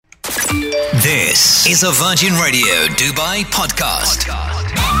This is a Virgin Radio Dubai podcast.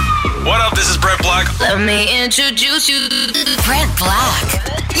 What up? This is Brent Black. Let me introduce you to Brent Black.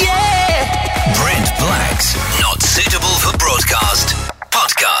 Yeah! Brent Black's Not Suitable for Broadcast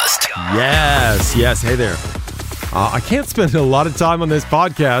podcast. Yes. Hey there. I can't spend a lot of time on this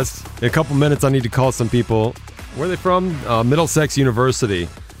podcast. In a couple minutes, I need to call some people. Where are they from? Middlesex University.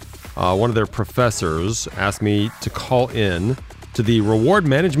 One of their professors asked me to call in to the Reward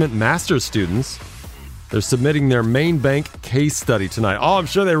Management Master's students. They're submitting their main bank case study tonight. Oh, I'm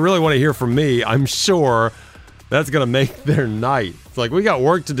sure they really want to hear from me. I'm sure that's going to make their night. It's like, we got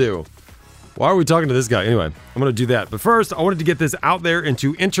work to do. Why are we talking to this guy? Anyway, I'm going to do that. But first, I wanted to get this out there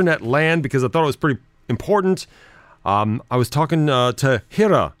into internet land because I thought it was pretty important. I was talking to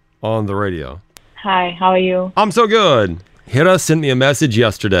Hira on the radio. Hi, how are you? I'm so good. Hira sent me a message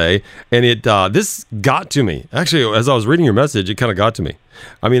yesterday, and this got to me. Actually, as I was reading your message, it kind of got to me.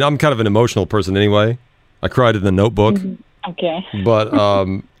 I mean, I'm kind of an emotional person anyway. I cried in the Notebook. Mm-hmm. Okay. But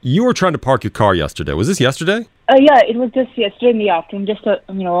you were trying to park your car yesterday. Was this yesterday? Yeah, it was just yesterday in the afternoon, just a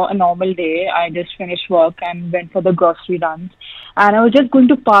normal day. I just finished work and went for the grocery runs. And I was just going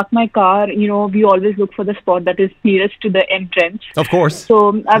to park my car. We always look for the spot that is nearest to the entrance. Of course.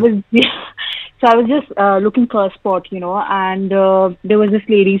 So I was just looking for a spot, and there was this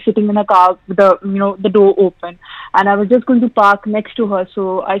lady sitting in a car with the door open. And I was just going to park next to her.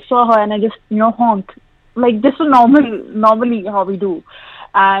 So I saw her and I just, honked. Like, this is normally how we do.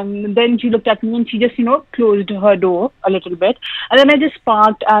 And then she looked at me and she just, closed her door a little bit. And then I just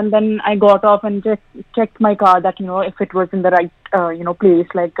parked and then I got off and just checked my car that, if it was in the right, place,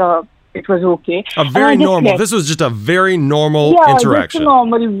 like it was okay. Very normal. This was just a very normal interaction. Yeah, just a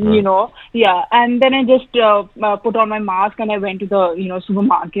normal, Yeah, and then I just put on my mask and I went to the,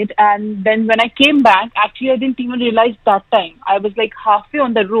 supermarket. And then when I came back, actually I didn't even realize that time. I was like halfway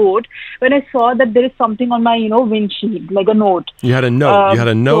on the road when I saw that there is something on my, windshield, like a note. You had a note. You had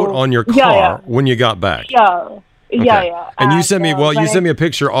a note on your car when you got back. Yeah. Okay. Yeah. And you sent me, you sent me a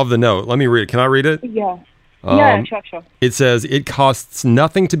picture of the note. Let me read it. Can I read it? Yeah. Sure. It says, "It costs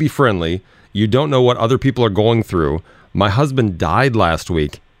nothing to be friendly. You don't know what other people are going through. My husband died last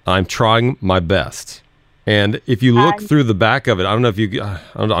week. I'm trying my best." And if you look through the back of it, I don't know if you,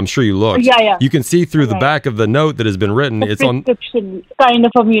 I'm sure you looked. Yeah. You can see through the back of the note that has been written. It's on kind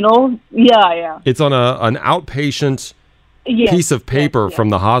of Yeah. It's on an outpatient piece of paper from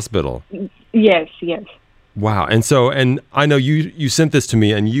the hospital. Yes. Wow. And I know you sent this to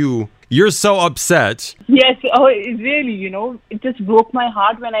me, and you're so upset. Yes. Oh, it really, it just broke my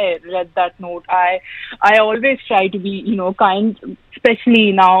heart when I read that note. I always try to be, kind,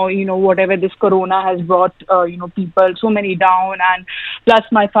 especially now, whatever this corona has brought, people so many down. And plus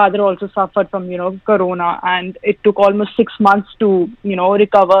my father also suffered from, corona, and it took almost 6 months to,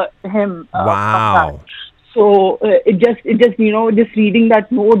 recover him. Wow. So it just, just reading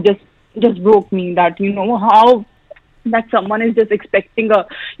that note just broke me that, how that someone is just expecting a,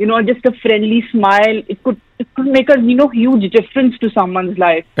 just a friendly smile. It could make a, huge difference to someone's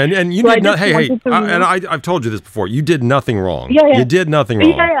life. And you did not, I've told you this before. You did nothing wrong. Yeah. You did nothing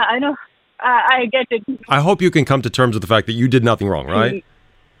wrong. Yeah, I know. I get it. I hope you can come to terms with the fact that you did nothing wrong, right?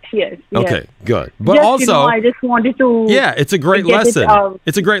 Yes. Okay, good. But just, also, I just wanted to. Yeah, it's a great lesson.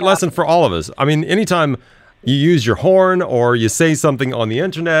 It's a great lesson for all of us. I mean, anytime you use your horn or you say something on the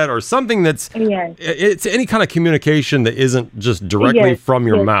internet or something that's, it's any kind of communication that isn't just directly from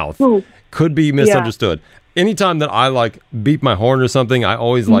your mouth could be misunderstood. Anytime that I beep my horn or something, I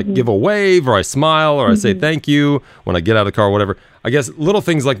always give a wave or I smile or I say thank you when I get out of the car or whatever. I guess little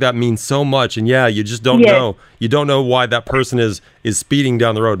things like that mean so much. And you just don't know. You don't know why that person is speeding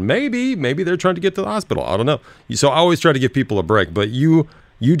down the road. Maybe they're trying to get to the hospital. I don't know. So I always try to give people a break, but you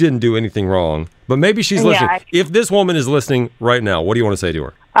didn't do anything wrong, but maybe she's listening. If this woman is listening right now, what do you want to say to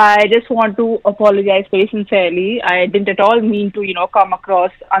her? I just want to apologize very sincerely. I didn't at all mean to, come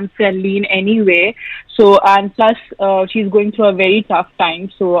across unfriendly in any way. So, and plus, she's going through a very tough time.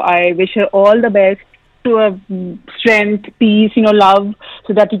 So I wish her all the best, to have strength, peace, love,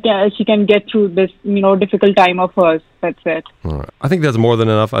 so that she can get through this, difficult time of hers. That's it. All right. I think that's more than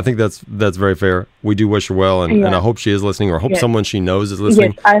enough. I think that's very fair. We do wish her well, and I hope she is listening, or hope someone she knows is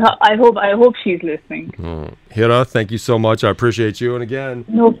listening. Yes, I hope she's listening. Hira, thank you so much. I appreciate you. And again,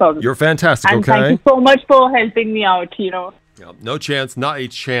 no problem. You're fantastic. And okay. Thank you so much for helping me out. No chance, not a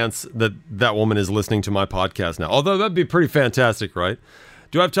chance that woman is listening to my podcast now. Although that'd be pretty fantastic, right?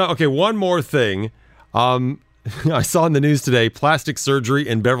 Do I have time? Okay, one more thing. I saw in the news today, plastic surgery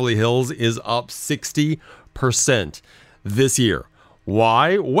in Beverly Hills is up 60% this year.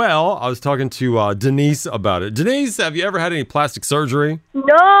 Why? Well, I was talking to Denise about it. Denise, have you ever had any plastic surgery?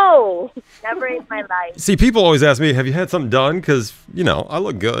 No, never in my life. See, people always ask me, have you had something done? Because, I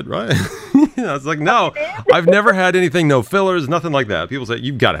look good, right? It's like, no, I've never had anything, no fillers, nothing like that. People say,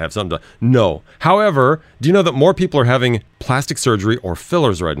 you've got to have something done. No. However, do you know that more people are having plastic surgery or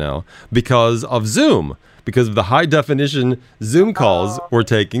fillers right now because of Zoom? Because of the high definition Zoom calls we're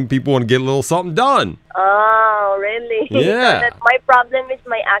taking, people want to get a little something done. Oh, really? Yeah. So my problem is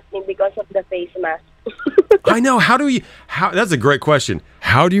my acne because of the face mask. I know. That's a great question.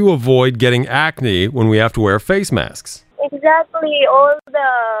 How do you avoid getting acne when we have to wear face masks? Exactly. All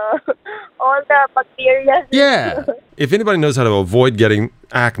the bacteria. Yeah. If anybody knows how to avoid getting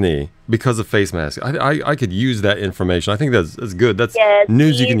acne because of face masks, I could use that information. I think that's good. That's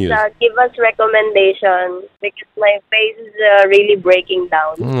news you can use. Give us recommendations because my face is really breaking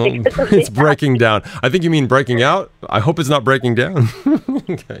down. It's breaking down. I think you mean breaking out. I hope it's not breaking down.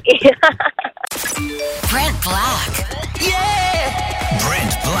 Okay. Yeah. Brent Black.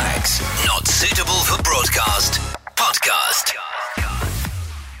 Brent Black's Not Suitable for Broadcast.